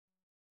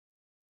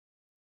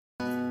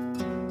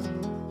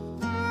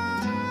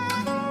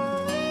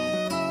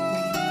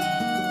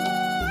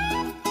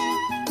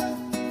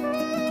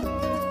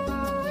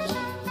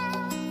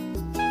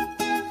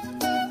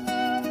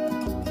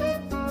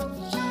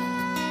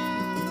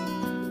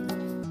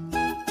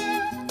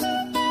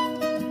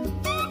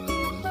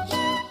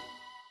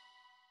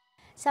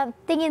Sa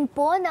tingin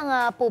po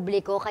ng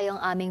publiko,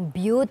 kayong aming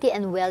beauty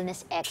and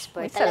wellness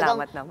expert.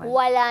 Salamat naman.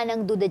 Wala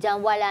nang duda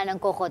dyan, wala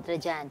nang kokontra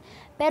dyan.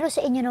 Pero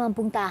sa inyo naman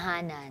pong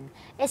tahanan,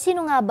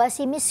 sino nga ba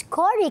si Miss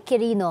Cory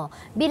Quirino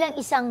bilang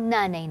isang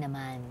nanay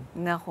naman?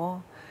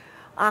 Nako,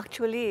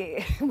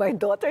 actually, my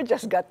daughter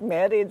just got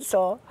married,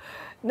 so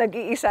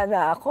nag-iisa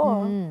na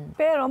ako.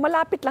 Pero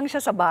malapit lang siya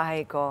sa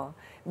bahay ko.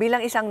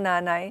 Bilang isang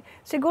nanay,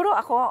 siguro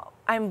ako,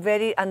 I'm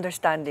very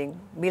understanding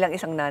bilang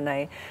isang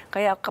nanay.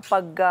 Kaya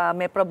kapag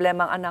may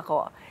problema ang anak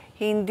ko,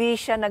 hindi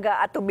siya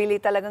nag-aatubili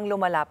talagang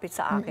lumalapit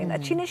sa akin.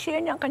 At sinishare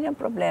niya ang kanyang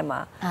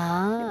problema.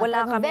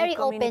 Wala very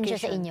open siya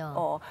sa inyo.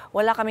 Oo,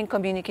 wala kaming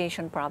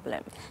communication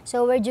problem.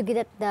 So where'd you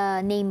get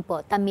the name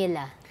po,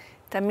 Tamila?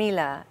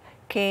 Tamila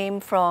came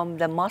from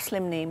the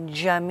Muslim name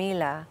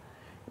Jamila.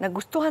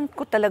 Nagustuhan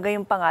ko talaga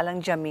yung pangalang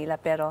Jamila,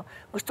 pero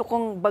gusto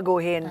kong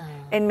baguhin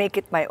and make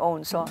it my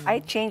own. So, I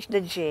changed the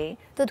J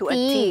to a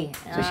T.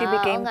 So, she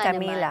became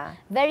Tamila.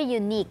 Very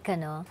unique,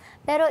 ano?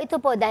 Pero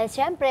ito po, dahil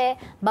siyempre,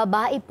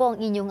 babae po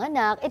ang inyong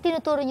anak,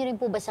 tinuturo niyo rin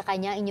po ba sa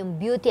kanya inyong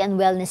beauty and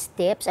wellness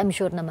tips? I'm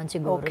sure naman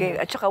siguro. Okay,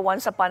 at saka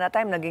once upon a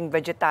time, naging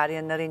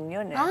vegetarian na rin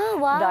yun.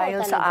 Wow,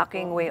 dahil sa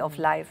aking po. way of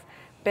life.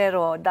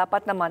 Pero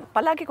dapat naman,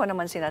 palagi ko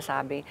naman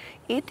sinasabi,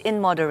 eat in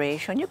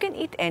moderation. You can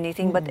eat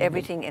anything but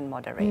everything in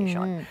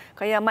moderation.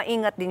 Kaya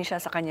maingat din siya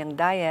sa kanyang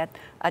diet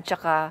at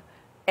saka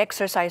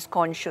exercise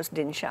conscious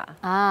din siya.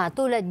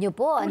 Tulad niyo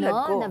po, Tulad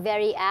ko. na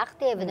very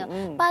active.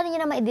 Paano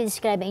niyo naman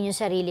i-describe ang inyong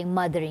sariling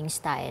mothering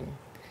style?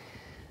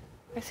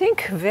 I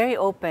think very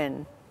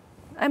open.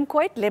 I'm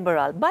quite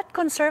liberal, but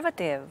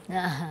conservative.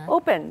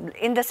 Open,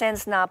 in the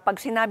sense na pag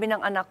sinabi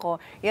ng anak ko,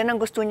 yan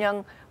ang gusto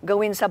niyang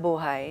gawin sa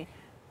buhay,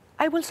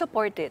 I will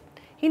support it.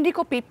 Hindi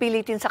ko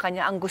pipilitin sa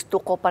kanya ang gusto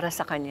ko para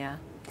sa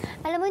kanya.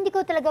 Alam mo, hindi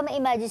ko talaga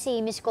ma-imagine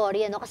si Miss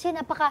Cory, kasi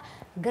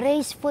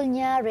napaka-graceful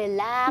niya,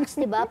 relaxed,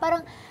 di ba?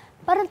 Parang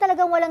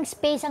talagang walang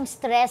space ang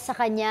stress sa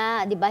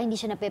kanya, di ba? Hindi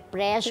siya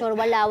nape-pressure,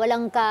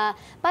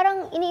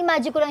 parang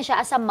ini-imagine ko lang siya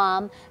as a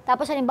mom,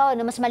 tapos halimbawa,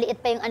 mas maliit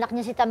pa yung anak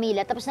niya si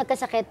Tamila, tapos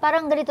nagkasakit,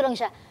 parang ganito lang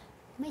siya,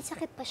 may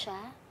sakit pa siya?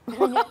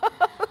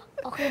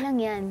 Okay lang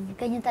yan.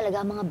 Ganyan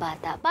talaga ang mga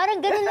bata. Parang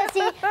ganun na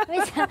si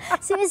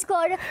Miss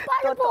Cory.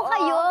 Paano po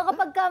kayo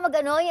kapag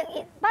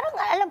parang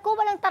alam ko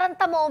walang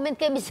taranta moment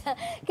kay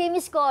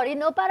Miss Cory,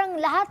 no? Parang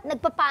lahat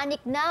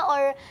nagpapanik na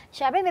or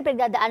syempre may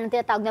pagdadaan ng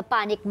tinatawag na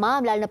panic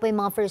mom, lalo na po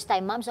yung mga first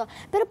time mom. So,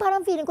 pero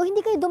parang feeling ko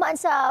hindi kayo dumaan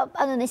sa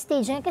na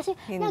stage na yun kasi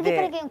lagi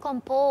pa rin kayong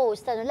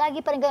composed.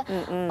 Lagi pa rin kayong,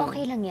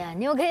 okay lang yan.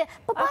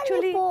 Paano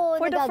Actually, po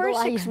for the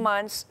first 6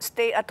 months,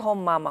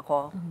 stay-at-home mom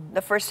ako.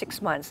 The first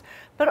 6 months.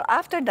 Pero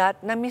after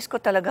that, na-miss ko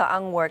talaga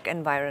ang work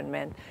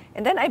environment.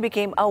 And then I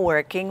became a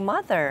working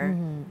mother.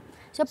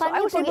 So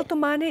I was able to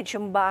manage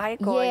yung bahay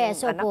ko, yung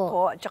anak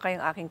ko, at saka yung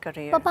aking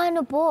career.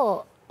 Paano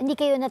po? Hindi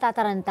kayo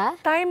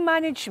natataranta? Time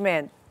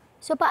management.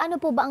 So paano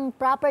po ba ang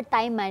proper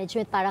time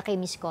management para kay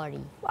Miss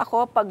Cory?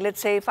 Ako, pag let's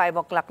say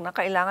 5 o'clock na,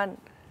 kailangan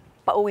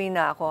pauwi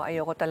na ako.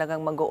 Ayoko talagang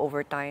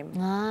mag-go-overtime.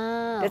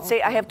 Let's say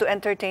I have to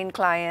entertain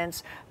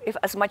clients. If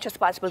as much as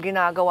possible,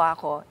 ginagawa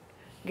ko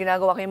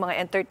yung mga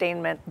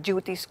entertainment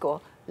duties ko,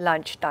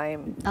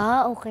 lunchtime.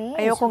 Okay.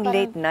 Ayokong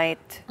late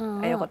night.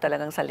 Ayoko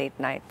talagang sa late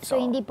night. So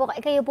hindi po,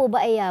 kayo po ba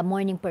ay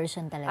morning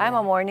person talaga? I'm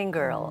a morning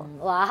girl.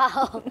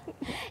 Wow.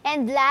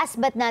 And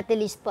last but not the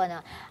least po,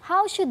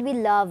 how should we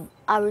love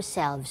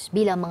ourselves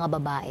bilang mga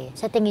babae?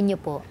 Sa tingin niyo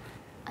po,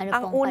 ano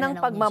ang pong unang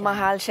pananaw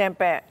pagmamahal,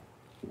 syempre,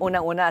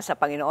 unang-una sa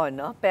Panginoon,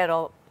 no?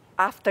 Pero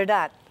after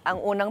that, ang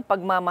unang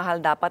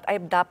pagmamahal dapat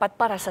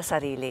para sa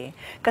sarili.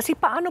 Kasi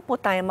paano po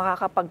tayo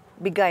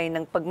makakapagbigay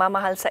ng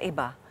pagmamahal sa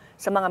iba,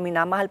 sa mga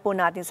minamahal po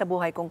natin sa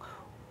buhay kung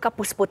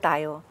kapos po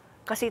tayo?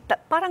 Kasi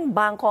parang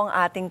bangko ang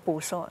ating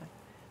puso.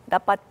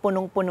 Dapat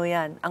punong-puno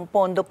yan. Ang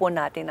pondo po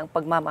natin ng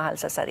pagmamahal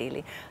sa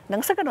sarili. Nang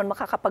sa ganun,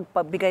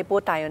 makakapagbigay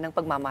po tayo ng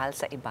pagmamahal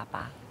sa iba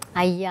pa.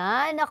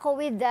 Ayan, ako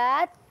with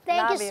that.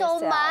 Thank you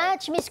so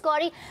much, Miss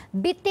Cory.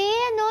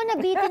 Bitin,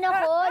 nabitin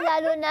ako,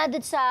 lalo na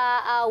doon sa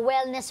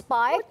wellness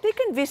part. They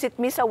can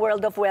visit me sa World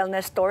of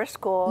Wellness stores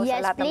ko.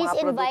 Yes, sa lahat please ng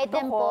mga invite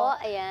them ko. po.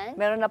 Ayan.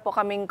 Meron na po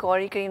kaming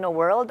Cory Quirino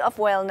World of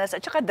Wellness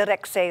at saka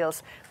direct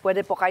sales.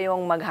 Pwede po kayong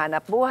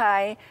maghanap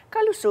buhay,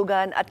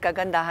 kalusugan at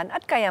kagandahan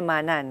at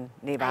kayamanan,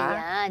 di ba?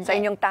 Ayan. Sa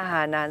inyong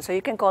tahanan. So you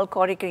can call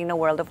Cory Quirino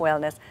World of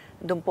Wellness.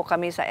 Doon po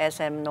kami sa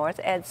SM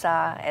North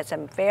EDSA,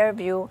 SM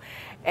Fairview,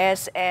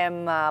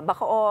 SM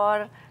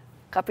Bacoor,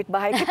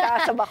 kapitbahay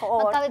kita sa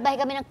Bacoor. Magkapitbahay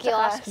kami ng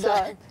kiosk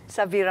doon.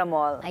 Sa Vira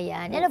Mall.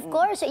 Ayan. And of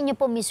course, sa inyo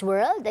po Miss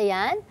World,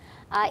 ayan.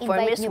 For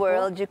Miss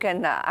World, you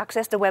can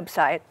access the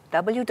website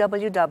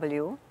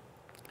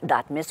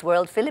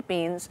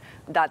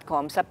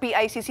www.missworldphilippines.com. Sa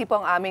PICC po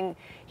ang aming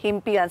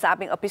himpilan sa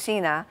aming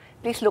opisina.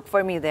 Please look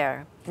for me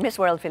there. Miss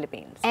World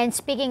Philippines. And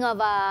speaking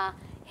of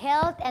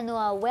health and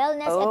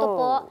wellness, ito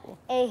po,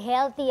 a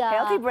healthy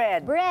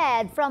bread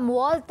from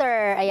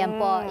Walter. Ayan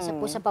po, isa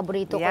po sa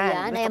paborito ko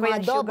yan. Ayan, mga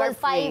double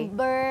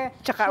fiber,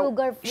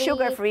 sugar-free.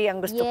 Sugar-free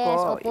ang gusto ko.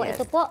 Yes, opo,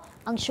 ito po,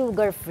 ang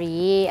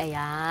sugar-free.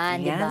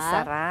 Ayan, di ba?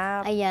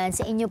 Sarap. Ayan,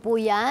 sa inyo po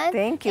yan.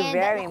 Thank you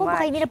very much.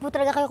 Baka hindi na po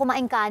talaga kayo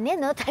kumain kanin,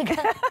 no?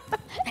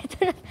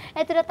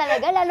 ito na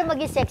talaga, lalo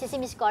maging sexy si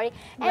Miss Cory.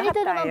 And Lahat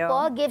ito naman tayo. po,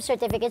 gift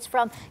certificates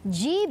from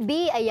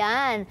GB.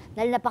 Ayan,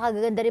 dahil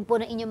napakaganda rin po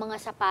ng inyong mga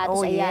sapatos.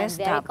 Oh, Ayan, yes,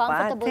 very dapat.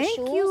 comfortable Thank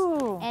shoes. you.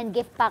 And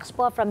gift packs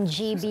po from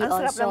GB Ang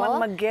also. sarap naman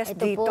mag-guest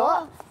Ito dito. po.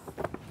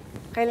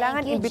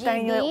 Kailangan Thank you,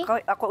 imbitahin GB. niyo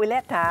ako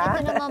ulit, ha?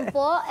 Ito naman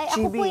po, ako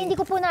GB. po hindi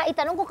ko po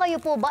naitanong kung kayo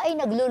po ba ay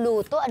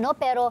nagluluto, ano,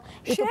 pero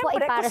ito po ay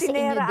Siyempre, para sa inyo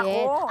kusinera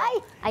din. ako. Ay,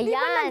 Di ba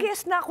ayan.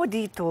 nag-guest na ako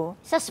dito?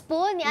 Sa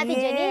spoon ni Ate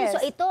Janine. Yes.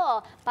 So ito,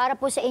 para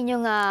po sa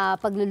inyong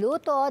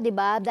pagluluto, di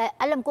ba?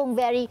 Alam kong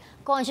very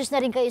conscious na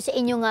rin kayo sa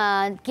inyong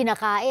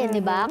kinakain, di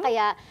ba?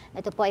 Kaya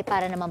ito po ay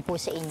para naman po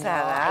sa inyo.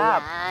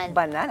 Sarap. Ayan.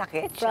 Banana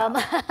ketchup. From-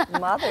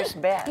 Mother's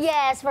best.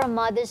 Yes, from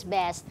Mother's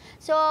Best.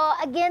 So,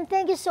 again,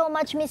 thank you so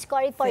much, Miss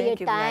Cory, for your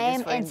Thank you,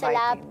 time. Gladys, for And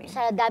inviting me.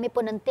 sa dami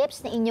po ng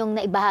tips na inyong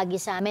naibahagi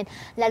sa amin,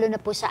 lalo na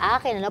po sa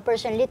akin. Ano,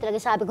 personally, talaga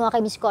sabi ko nga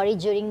kay Miss Cory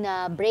during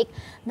na break,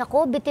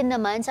 naku, bitin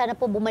naman, sana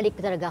po bumalik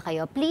talaga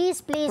kayo. Please,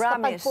 kapag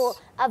Promise. po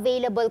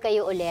available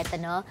kayo ulit,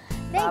 ano?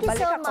 Thank you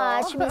Babalik so ako.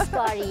 much, Miss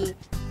Cory.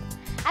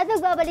 At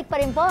magbabalik pa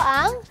rin po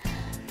ang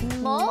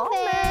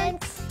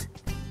Moments